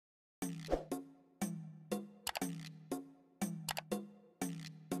Hello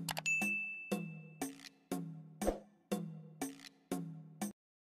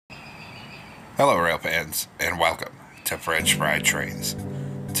rail fans, and welcome to French Fried Trains.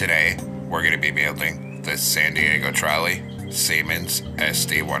 Today we're going to be building the San Diego Trolley Siemens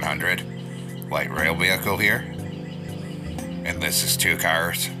SD100 light rail vehicle here. And this is two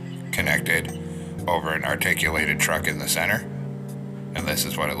cars connected over an articulated truck in the center. And this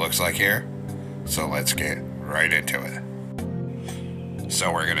is what it looks like here. So let's get right into it.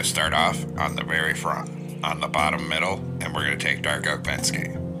 So we're going to start off on the very front, on the bottom middle, and we're going to take dark oak fence gate.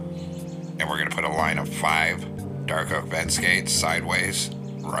 And we're going to put a line of 5 dark oak fence gates sideways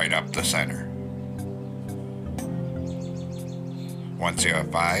right up the center. Once you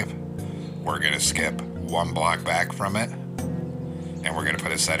have 5, we're going to skip 1 block back from it, and we're going to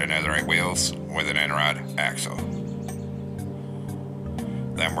put a set of netherite wheels with an end rod axle.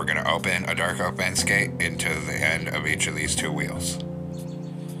 Then we're going to open a dark oak fence gate into the end of each of these 2 wheels.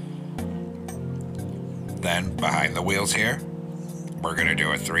 Then behind the wheels here, we're going to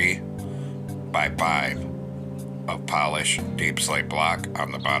do a 3x5 of polished deep slate block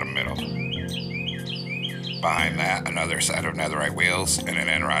on the bottom middle. Behind that, another set of netherite wheels and an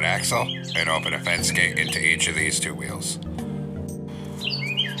end rod axle, and open a fence gate into each of these 2 wheels.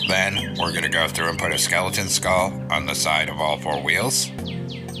 Then we're going to go through and put a skeleton skull on the side of all 4 wheels.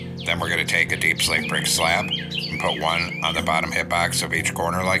 Then we're going to take a deep slate brick slab and put one on the bottom hitbox of each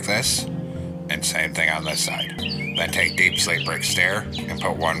corner like this, and same thing on this side. Then take deep slate brick stair and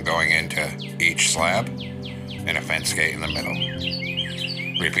put one going into each slab and a fence gate in the middle.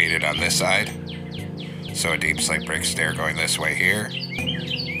 Repeat it on this side. So a deep slate brick stair going this way here,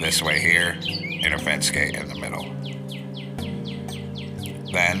 and a fence gate in the middle.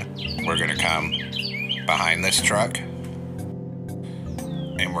 Then we're going to come behind this truck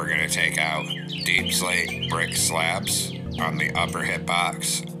and we're going to take out deep slate brick slabs on the upper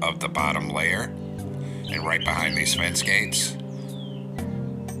hitbox of the bottom layer. And right behind these fence gates,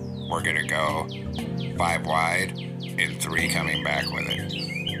 we're going to go 5 wide and 3 coming back with it.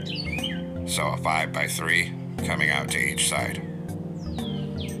 So a 5x3 coming out to each side.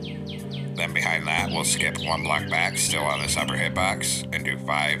 Then behind that, we'll skip 1 block back, still on this upper hitbox, and do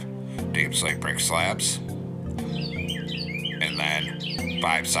 5 deep slate brick slabs. And then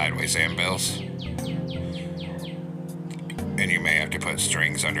 5 sideways anvils. And you may have to put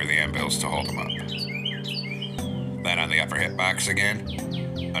strings under the anvils to hold them up. Then on the upper hitbox again,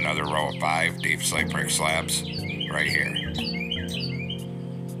 another row of 5 deep slate brick slabs right here.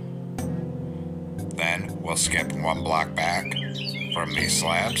 Then we'll skip 1 block back from these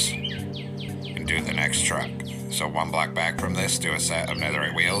slabs and do the next truck. So 1 block back from this, do a set of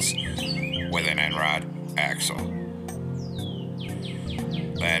netherite wheels with an end rod axle.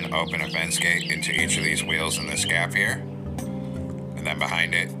 Then open a fence gate into each of these wheels in this gap here. And then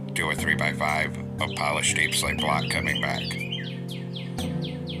behind it, do a 3x5 of polished deep slate block coming back.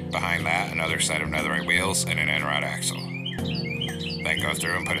 Behind that, another set of netherite wheels and an end rod axle. Then go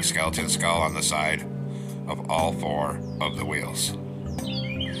through and put a skeleton skull on the side of all 4 of the wheels.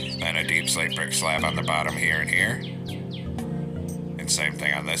 Then a deep slate brick slab on the bottom here and here. And same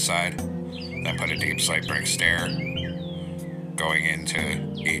thing on this side. Then put a deep slate brick stair going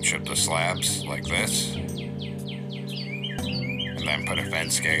into each of the slabs like this. And then put a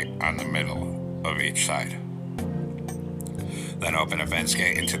fence gate on the middle of each side. Then open a fence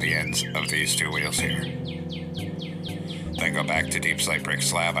gate into the ends of these 2 wheels here. Then go back to deep slate brick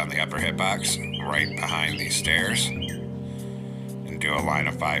slab on the upper hitbox, right behind these stairs, and do a line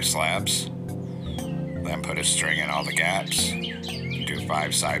of 5 slabs. Then put a string in all the gaps, and do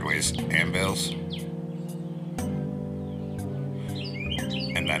 5 sideways anvils.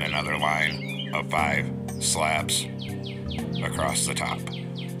 And then another line of 5 slabs across the top.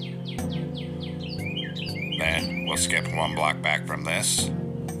 Then we'll skip 1 block back from this,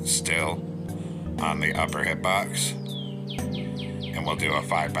 still on the upper hitbox, and we'll do a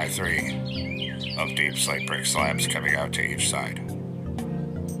 5x3 of deep slate brick slabs coming out to each side.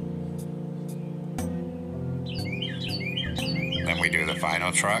 Then we do the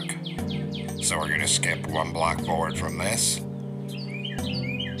final truck, so we're going to skip 1 block forward from this,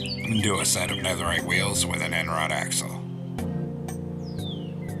 and do a set of netherite wheels with an end rod axle.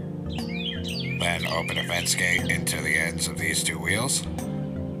 Then open a fence gate into the ends of these 2 wheels.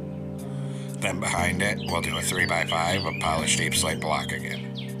 Then behind it, we'll do a 3x5 of polished deep slate block again.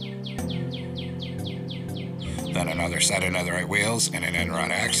 Then another set of netherite wheels and an end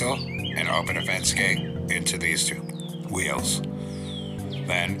rod axle, and open a fence gate into these 2 wheels.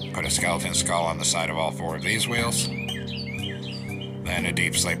 Then put a skeleton skull on the side of all 4 of these wheels. Then Then a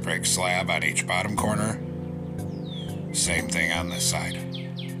deep slate brick slab on each bottom corner. Same thing on this side.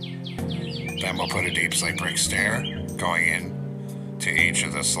 Then we'll put a deep slate brick stair going in to each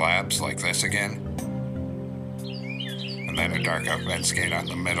of the slabs like this again. And then a dark oak vent gate on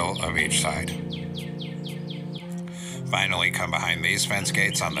the middle of each side. Finally, come behind these fence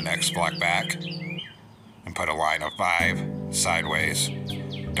gates on the next block back and put a line of 5 sideways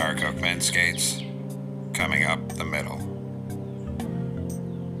dark oak fence gates coming up the middle.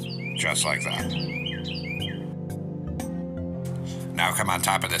 Just like that. Now come on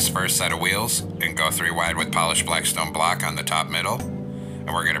top of this first set of wheels and go 3 wide with polished black stone block on the top middle. And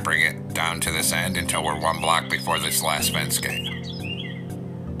we're going to bring it down to this end until we're 1 block before this last fence gate.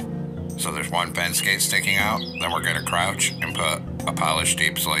 So there's 1 fence gate sticking out, then we're going to crouch and put a polished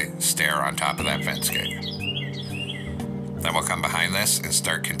deep slate stair on top of that fence gate. Then we'll come behind this and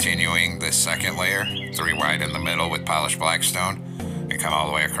start continuing this second layer, 3 wide in the middle with polished black stone, and come all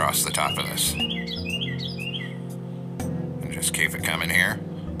the way across the top of this. And just keep it coming here.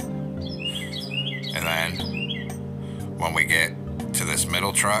 And then when we get to this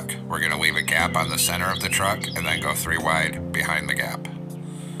middle truck, we're going to leave a gap on the center of the truck and then go 3 wide behind the gap.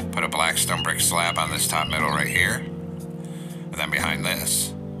 Put a black stone brick slab on this top middle right here, and then behind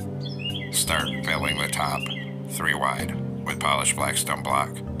this, start filling the top 3 wide with polished black stone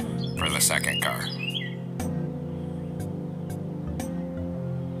block for the second car.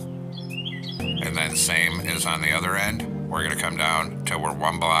 And then same as on the other end, we're going to come down till we're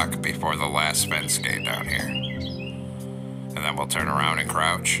 1 block before the last fence gate down here. And then we'll turn around and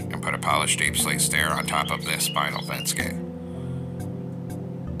crouch and put a polished deep slate stair on top of this final fence gate.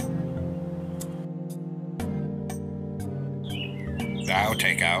 Now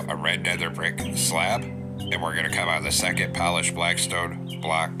take out a red nether brick slab, and we're going to come on the second polished black stone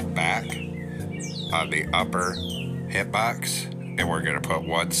block back on the upper hip box, and we're going to put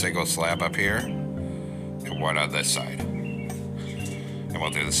 1 single slab up here and 1 on this side. And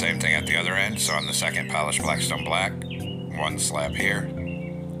we'll do the same thing at the other end. So on the second polished black stone black, 1 slab here,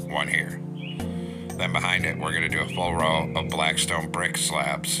 1 here. Then behind it, we're going to do a full row of black stone brick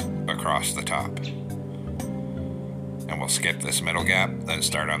slabs across the top. And we'll skip this middle gap, then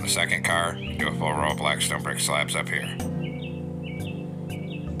start on the second car, and do a full row of black stone brick slabs up here.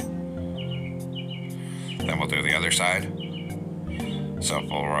 Then we'll do the other side. So a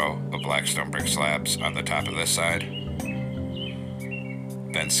full row of black stone brick slabs on the top of this side.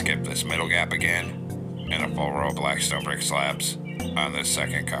 Then skip this middle gap again, and a full row of black stone brick slabs on this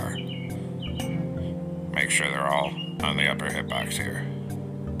second car. Make sure they're all on the upper hip box here.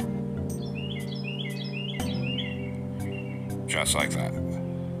 Just like that.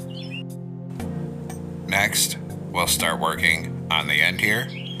 Next, we'll start working on the end here.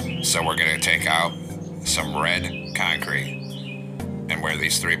 So we're going to take out some red concrete. And where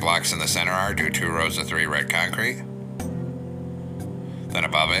these 3 blocks in the center are, do 2 rows of 3 red concrete. Then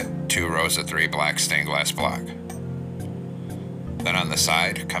above it, 2 rows of 3 black stained glass block. Then on the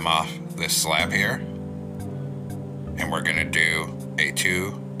side, come off this slab here. And we're going to do a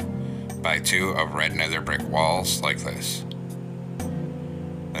 2 by 2 of red nether brick walls like this.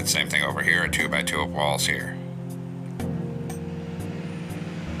 And same thing over here, a 2 by 2 of walls here.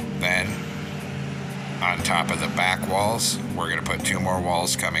 Then, on top of the back walls, we're going to put 2 more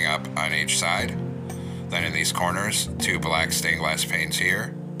walls coming up on each side. Then in these corners, 2 black stained glass panes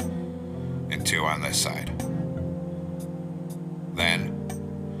here, and 2 on this side. Then,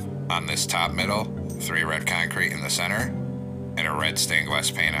 on this top middle, 3 red concrete in the center, and a red stained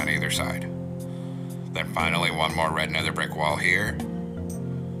glass pane on either side. Then finally, 1 more red nether brick wall here,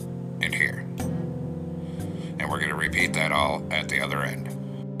 and here. And we're going to repeat that all at the other end.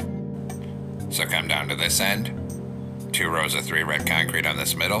 So come down to this end, 2 rows of 3 red concrete on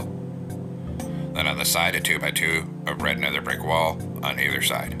this middle, then on the side a 2 by 2 of red nether brick wall on either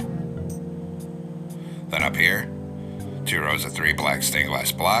side. Then up here, 2 rows of 3 black stained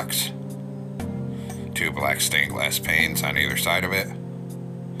glass blocks, 2 black stained glass panes on either side of it,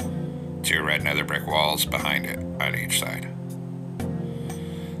 2 red nether brick walls behind it on each side.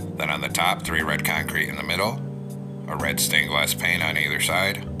 Then on the top, 3 red concrete in the middle, a red stained glass pane on either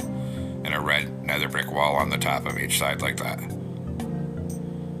side, and a red nether brick wall on the top of each side like that.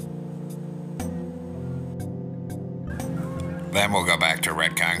 Then we'll go back to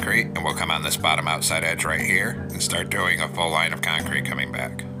red concrete, and we'll come on this bottom outside edge right here and start doing a full line of concrete coming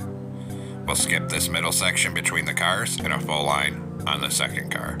back. We'll skip this middle section between the cars and a full line on the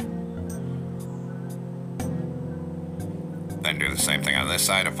second car. Then do the same thing on this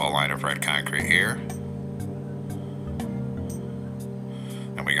side, a full line of red concrete here.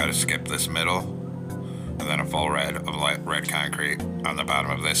 And we got to skip this middle and then a full red of red concrete on the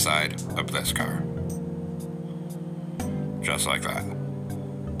bottom of this side of this car. Just like that.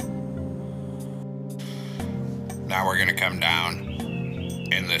 Now we're going to come down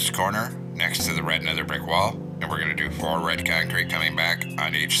in this corner next to the red nether brick wall, and we're going to do 4 red concrete coming back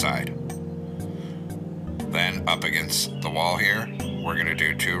on each side. Then up against the wall here, we're going to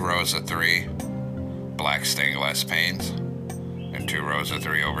do 2 rows of 3 black stained glass panes and 2 rows of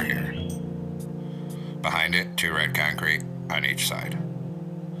 3 over here. Behind it, 2 red concrete on each side.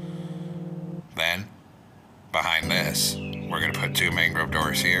 Then behind this, we're going to put 2 mangrove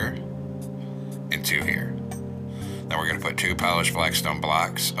doors here and 2 here. Then we're going to put 2 polished blackstone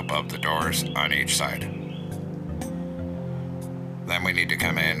blocks above the doors on each side. Then we need to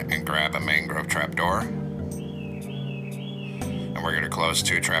come in and grab a mangrove trapdoor. And we're going to close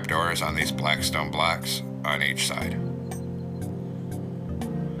 2 trapdoors on these blackstone blocks on each side.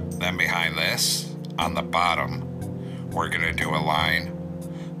 Then behind this, on the bottom, we're going to do a line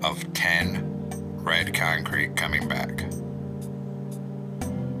of 10 red concrete coming back.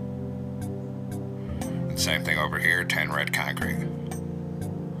 And same thing over here, 10 red concrete.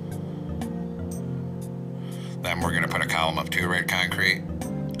 Then we're going to put a column of 2 red concrete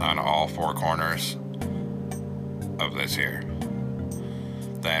on all 4 corners of this here.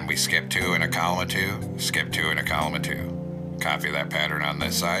 Then we skip 2 in a column of 2, skip 2 in a column of 2. Copy that pattern on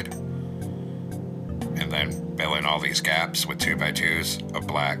this side. And then fill in all these gaps with 2x2s of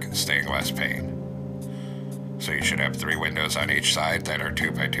black stained glass pane. So you should have 3 windows on each side that are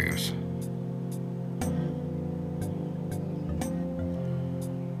 2x2s.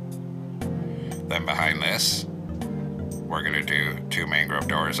 Then behind this, we're going to do 2 mangrove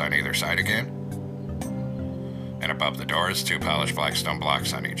doors on either side again. And above the doors, 2 polished blackstone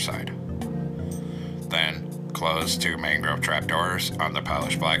blocks on each side. Then close 2 mangrove trapdoors on the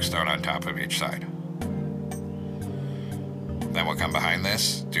polished blackstone on top of each side. Then we'll come behind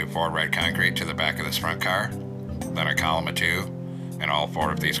this, do 4 red concrete to the back of this front car, then a column of 2 in all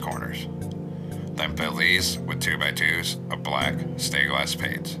 4 of these corners. Then fill these with 2x2s of black stained glass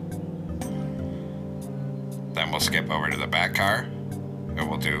panes. Then we'll skip over to the back car, and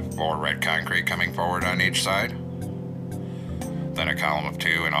we'll do 4 red concrete coming forward on each side. Then a column of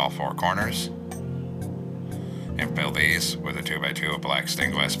 2 in all 4 corners. And fill these with a 2x2 of black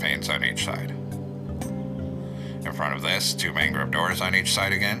stained glass panes on each side. In front of this, 2 mangrove doors on each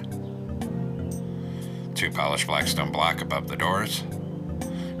side again. 2 polished blackstone block above the doors.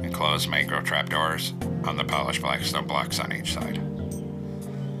 And close mangrove trapdoors on the polished blackstone blocks on each side.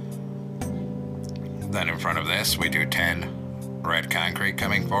 Then in front of this, we do 10 red concrete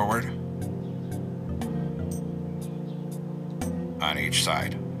coming forward on each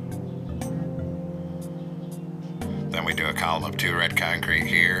side. Then we do a column of 2 red concrete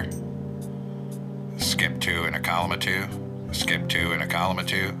here, skip 2 in a column of 2, skip 2 in a column of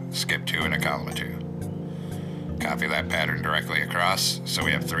 2, skip 2 in a column of 2. Copy that pattern directly across, so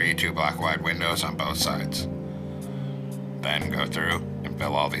we have 3 2-block wide windows on both sides. Then go through and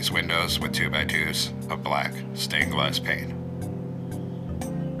fill all these windows with 2x2s of black stained glass pane.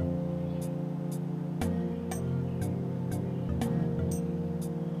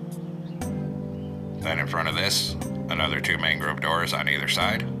 Then in front of this, another 2 mangrove doors on either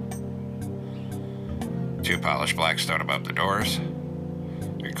side. 2 polished blackstone above the doors.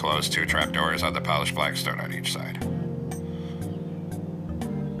 And close 2 trapdoors on the polished blackstone on each side.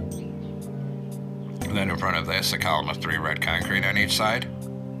 And then in front of this, a column of 3 red concrete on each side.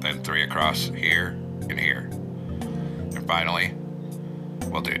 Then 3 across here and here. And finally,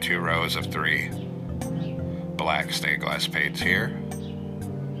 we'll do 2 rows of 3 black stained glass panes here.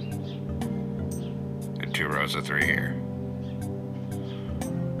 And 2 rows of 3 here.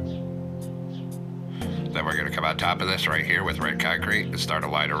 Then we're going to come on top of this right here with red concrete and start a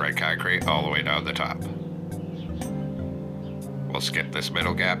line of red concrete all the way down the top. We'll skip this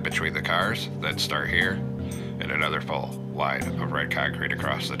middle gap between the cars, then start here, and another full line of red concrete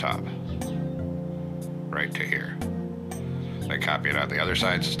across the top. Right to here. Then copy it on the other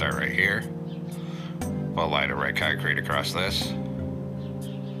side, so start right here. Full line of red concrete across this.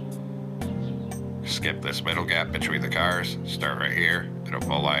 Skip this middle gap between the cars, start right here, and a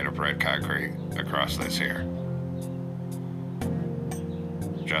full line of red concrete across this here.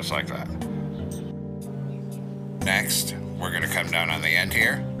 Just like that. Next, we're going to come down on the end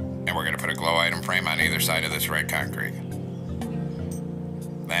here, and we're going to put a glow item frame on either side of this red concrete.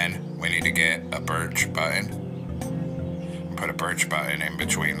 Then we need to get a birch button and put a birch button in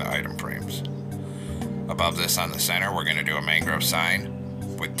between the item frames. Above this on the center, we're going to do a mangrove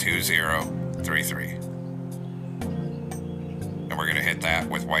sign with 2033. And we're going to hit that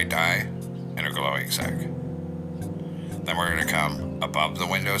with white dye and a glowing sack. Then we're going to come above the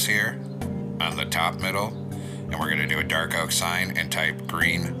windows here on the top middle, and we're going to do a dark oak sign and type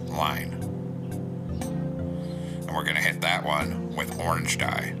green line. And we're going to hit that one with orange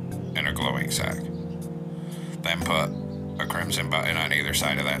dye and a glowing sack. Then put a crimson button on either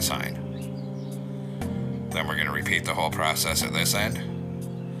side of that sign. Then we're going to repeat the whole process at this end.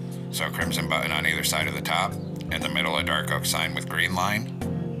 So a crimson button on either side of the top, in the middle a dark oak sign with green line,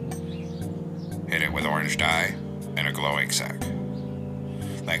 hit it with orange dye and a glowing sack.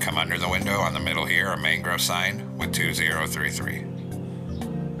 Then come under the window on the middle here, a mangrove sign with 2033.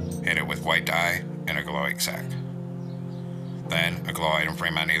 Hit it with white dye and a glowing sack. Then a glow item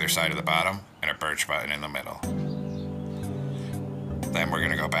frame on either side of the bottom and a birch button in the middle. Then we're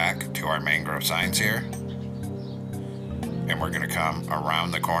going to go back to our mangrove signs here, and we're going to come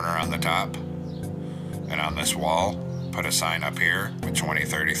around the corner on the top, and on this wall put a sign up here with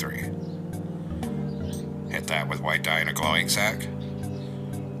 2033. Hit that with white dye and a glowing sack.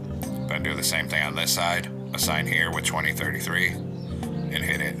 Then do the same thing on this side, a sign here with 2033, and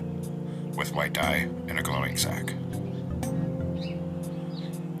hit it with white dye and a glowing sack.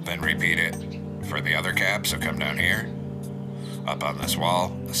 Then repeat it for the other cab, so come down here, up on this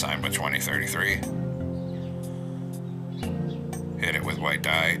wall, a sign with 2033, hit it with white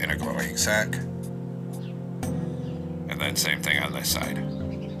dye and a glowing sack, and then same thing on this side.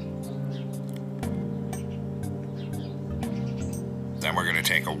 Then we're going to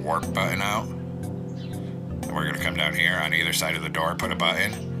take a warp button out, and we're going to come down here on either side of the door, put a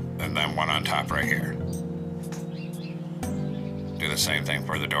button, and then one on top right here. Do the same thing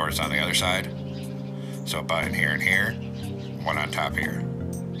for the doors on the other side. So a button here and here, one on top here.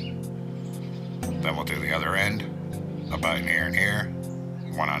 Then we'll do the other end, a button here and here,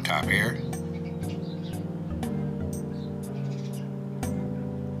 one on top here.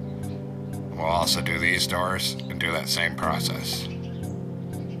 We'll also do these doors and do that same process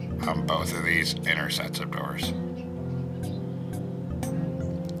on both of these inner sets of doors.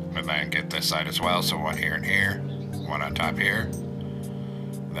 And then get this side as well, so one here and here, one on top here.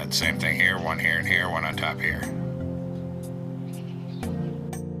 And then same thing here, one here and here, one on top here.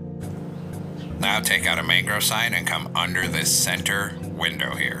 Now take out a mangrove sign and come under this center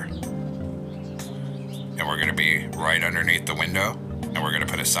window here. And we're going to be right underneath the window, and we're going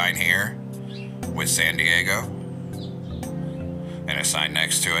to put a sign here with San Diego, and a sign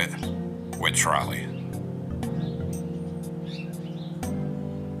next to it with Trolley.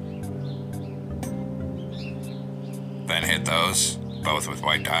 Then hit those, both with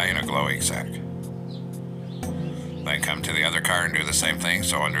white dye and a glowing sack. Then come to the other car and do the same thing,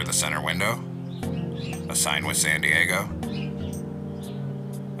 so under the center window, a sign with San Diego,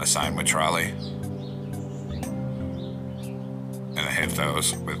 a sign with Trolley, and then hit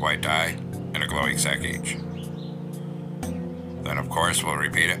those with white dye and a glowing sack each. Then of course we'll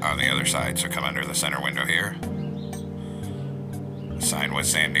repeat it on the other side, so come under the center window here, sign with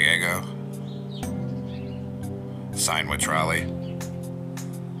San Diego, sign with Trolley,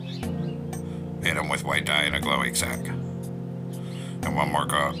 hit them with white dye and a glowing sack. And one more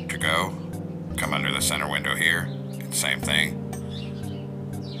to go, come under the center window here, same thing,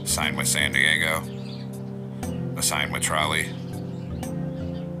 sign with San Diego, a sign with Trolley,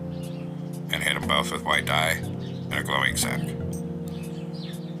 and hit them both with white dye and a glowing sack.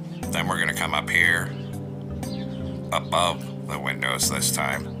 Then we're going to come up here, above the windows this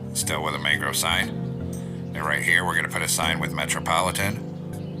time, still with a mangrove sign. And right here we're going to put a sign with Metropolitan,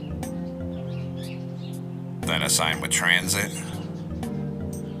 then a sign with Transit,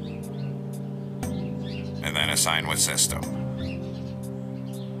 and then a sign with System.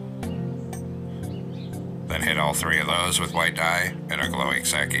 Then hit all three of those with white dye and a glowing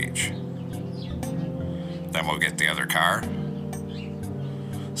sack each. Then we'll get the other car.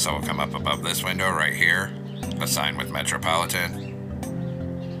 So we'll come up above this window right here, a sign with Metropolitan,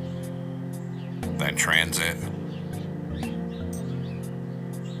 then Transit,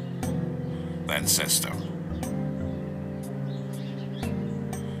 then System.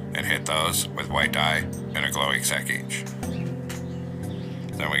 And hit those with white dye and a glowing sack each.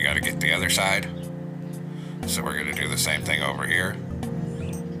 Then we got to get the other side. So we're going to do the same thing over here.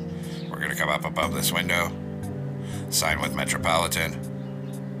 We're going to come up above this window, sign with Metropolitan,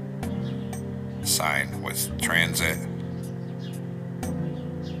 sign with Transit,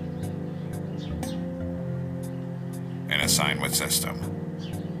 and a sign with System.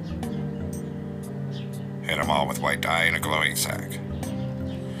 Hit them all with white dye and a glowing sack.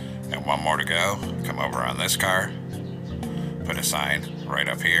 And one more to go. Come over on this car, put a sign right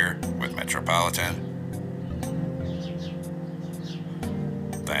up here with Metropolitan,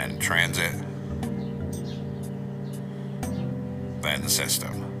 then Transit, end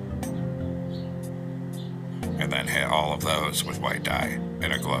system. And then hit all of those with white dye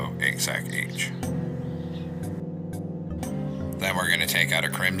and a glow ink sac each. Then we're going to take out a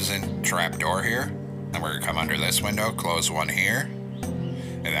crimson trap door here, and we're going to come under this window, close one here,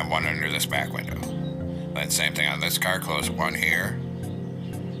 and then one under this back window. Then same thing on this car, close one here,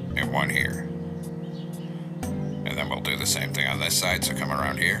 and one here. And then we'll do the same thing on this side, so come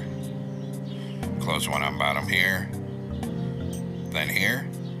around here, close one on bottom here,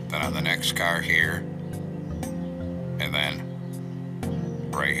 then on the next car here, and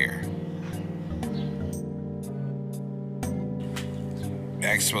then right here.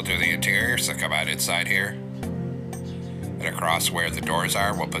 Next, we'll do the interior, so come out inside here, and across where the doors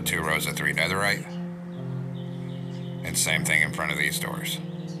are, we'll put 2 rows of 3 netherite, and same thing in front of these doors.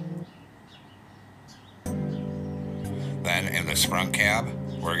 Then in this front cab,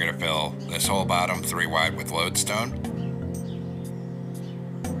 we're going to fill this whole bottom 3 wide with lodestone,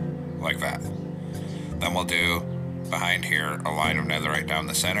 like that. Then we'll do behind here a line of netherite down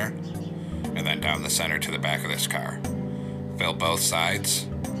the center, and then down the center to the back of this car. Fill both sides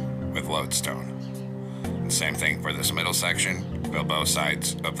with lodestone. And same thing for this middle section, fill both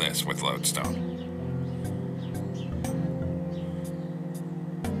sides of this with lodestone.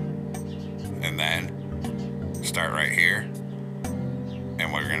 And then start right here,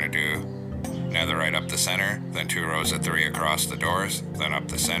 and we're going to do netherite up the center, then 2 rows of 3 across the doors, then up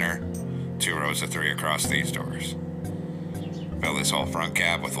the center, 2 rows of 3 across these doors. Fill this whole front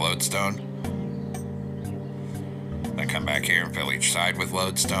cab with lodestone. Then come back here and fill each side with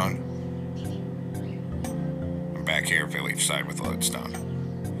lodestone. And back here, fill each side with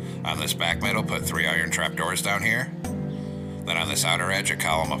lodestone. On this back middle, put 3 iron trap doors down here. Then on this outer edge, a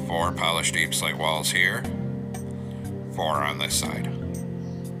column of 4 polished deep slate walls here. 4 on this side.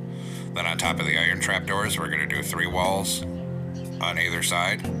 Then on top of the iron trap doors, we're going to do 3 walls on either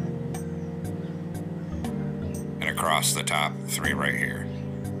side. And across the top, 3 right here.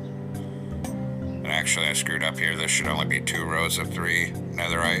 And actually I screwed up here. This should only be 2 rows of 3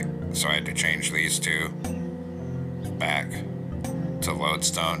 netherite, so I had to change these 2 back to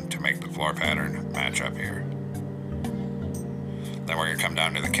lodestone to make the floor pattern match up here. Then we're going to come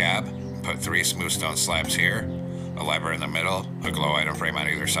down to the cab, put 3 smooth stone slabs here, a lever in the middle, a glow item frame on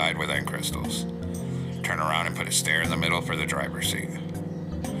either side with end crystals. Turn around and put a stair in the middle for the driver's seat.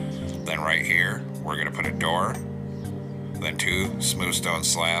 Then right here, we're going to put a door, then 2 smooth stone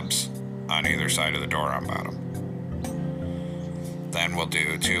slabs on either side of the door on bottom. Then we'll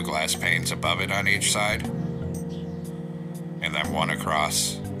do 2 glass panes above it on each side, and then 1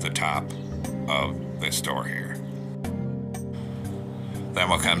 across the top of this door here. Then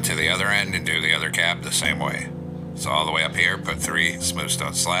we'll come to the other end and do the other cab the same way. So all the way up here, put 3 smooth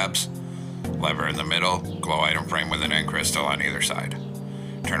stone slabs, lever in the middle, glow item frame with an end crystal on either side.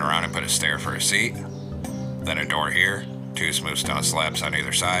 Turn around and put a stair for a seat, then a door here, 2 smooth stone slabs on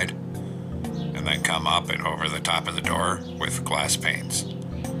either side, and then come up and over the top of the door with glass panes.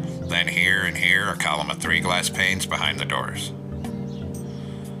 Then here and here, a column of 3 glass panes behind the doors.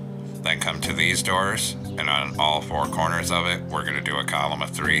 Then come to these doors, and on all 4 corners of it, we're going to do a column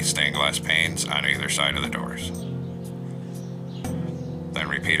of 3 stained glass panes on either side of the doors. Then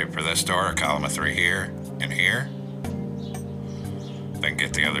repeat it for this door, a column of 3 here and here. Then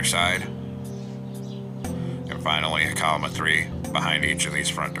get the other side. And finally, a column of 3 behind each of these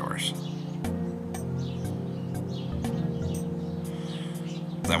front doors.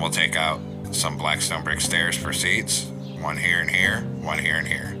 Then we'll take out some black stone brick stairs for seats, 1 here and here, 1 here and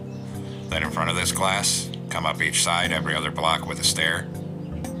here. Then in front of this glass, come up each side every other block with a stair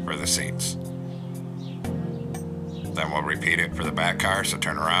for the seats. Then we'll repeat it for the back car, so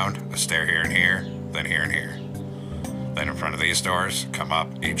turn around, a stair here and here, then here and here. Then in front of these doors, come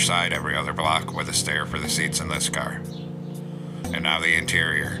up each side every other block with a stair for the seats in this car. And now the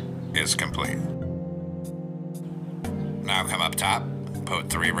interior is complete. Now come up top, put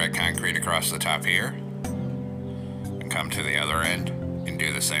 3 red concrete across the top here, and come to the other end and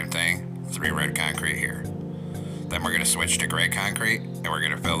do the same thing, 3 red concrete here. Then we're going to switch to gray concrete, and we're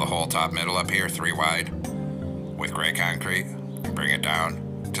going to fill the whole top middle up here 3 wide with gray concrete and bring it down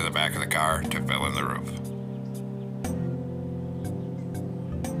to the back of the car to fill in the roof.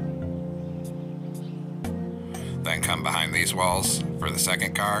 Then come behind these walls for the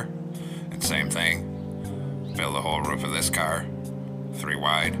second car, and same thing, fill the whole roof of this car 3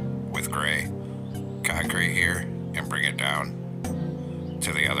 wide with gray concrete here and bring it down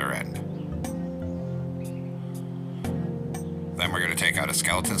to the other end. Then we're going to take out a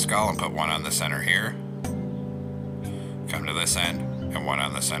skeleton skull and put 1 on the center here. Come to this end and 1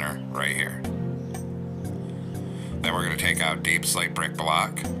 on the center right here. Then we're going to take out deep slate brick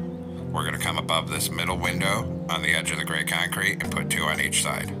block. We're going to come above this middle window on the edge of the gray concrete and put 2 on each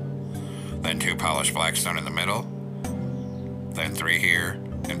side. Then 2 polished blackstone in the middle. Then 3 here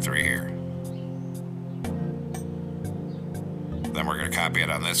and 3 here. Then we're going to copy it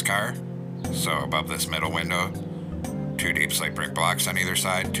on this car. So above this middle window, 2 deep slate brick blocks on either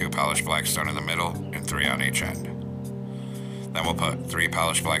side, 2 polished blackstone in the middle, and 3 on each end. Then we'll put 3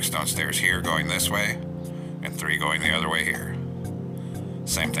 polished blackstone stairs here going this way, and 3 going the other way here.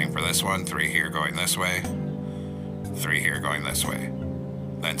 Same thing for this one, 3 here going this way, 3 here going this way.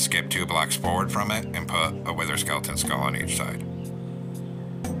 Then skip 2 blocks forward from it and put a wither skeleton skull on each side.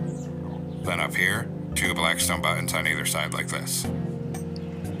 Then up here, 2 blackstone buttons on either side like this.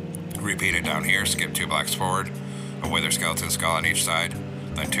 Repeat it down here, skip 2 blocks forward, a wither skeleton skull on each side,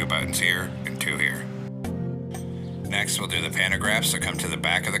 then 2 buttons here and 2 here. Next we'll do the pantographs, so come to the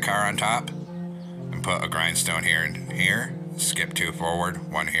back of the car on top and put a grindstone here and here, skip 2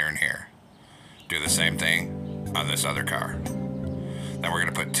 forward, 1 here and here. Do the same thing on this other car. Then we're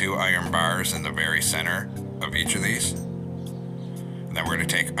going to put 2 iron bars in the very center of each of these. And then we're going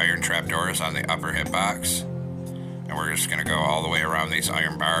to take iron trapdoors on the upper hitbox, and we're just going to go all the way around these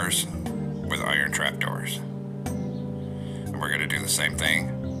iron bars with iron trapdoors. And we're going to do the same thing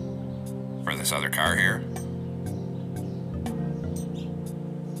for this other car here.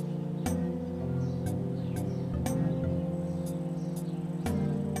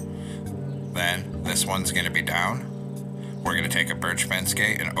 Then this one's going to be down. We're going to take a birch fence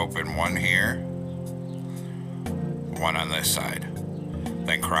gate and open 1 here, 1 on this side.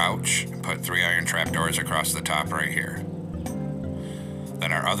 Then crouch and put 3 iron trapdoors across the top right here.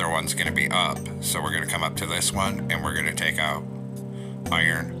 Then our other one's going to be up, so we're going to come up to this one and we're going to take out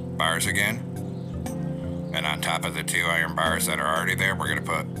iron bars again. And on top of the 2 iron bars that are already there, we're going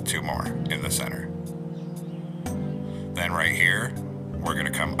to put 2 more in the center. Then right here, we're going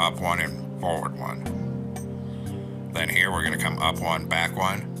to come up 1 and forward 1. Then here we're going to come up 1, back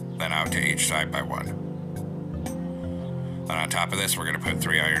 1, then out to each side by 1. Then on top of this we're going to put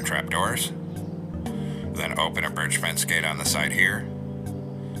 3 iron trapdoors. Then open a birch fence gate on the side here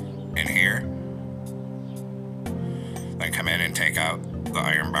and here. Then come in and take out the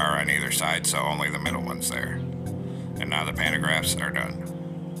iron bar on either side so only the middle one's there. And now the pantographs are done.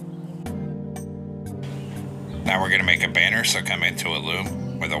 Now we're going to make a banner, so come into a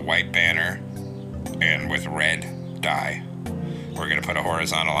loom with a white banner and with red dye. We're going to put a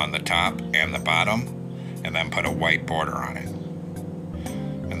horizontal on the top and the bottom and then put a white border on it.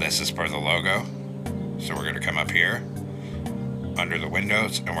 And this is for the logo. So we're going to come up here under the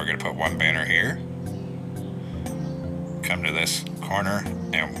windows and we're going to put 1 banner here. Come to this corner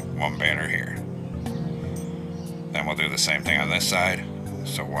and 1 banner here. Then we'll do the same thing on this side.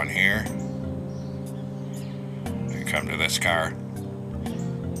 So 1 here. And come to this car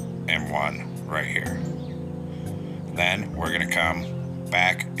and 1 right here. Then we're going to come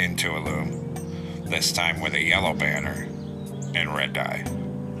back into a loom, this time with a yellow banner and red dye.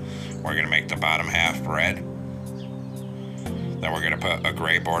 We're going to make the bottom half red. Then we're going to put a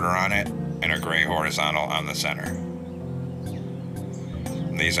gray border on it and a gray horizontal on the center.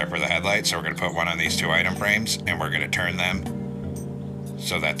 And these are for the headlights, so we're going to put 1 on these 2 item frames and we're going to turn them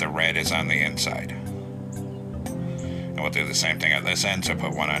so that the red is on the inside. And we'll do the same thing at this end, so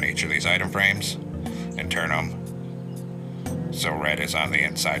put 1 on each of these item frames and turn them so red is on the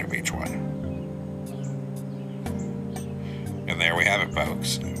inside of each one. And there we have it,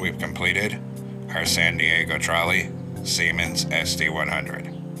 folks. We've completed our San Diego Trolley Siemens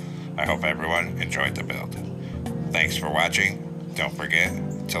SD100. I hope everyone enjoyed the build. Thanks for watching. Don't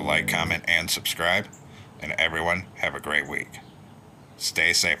forget to like, comment, and subscribe. And everyone have a great week.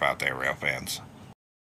 Stay safe out there, rail fans.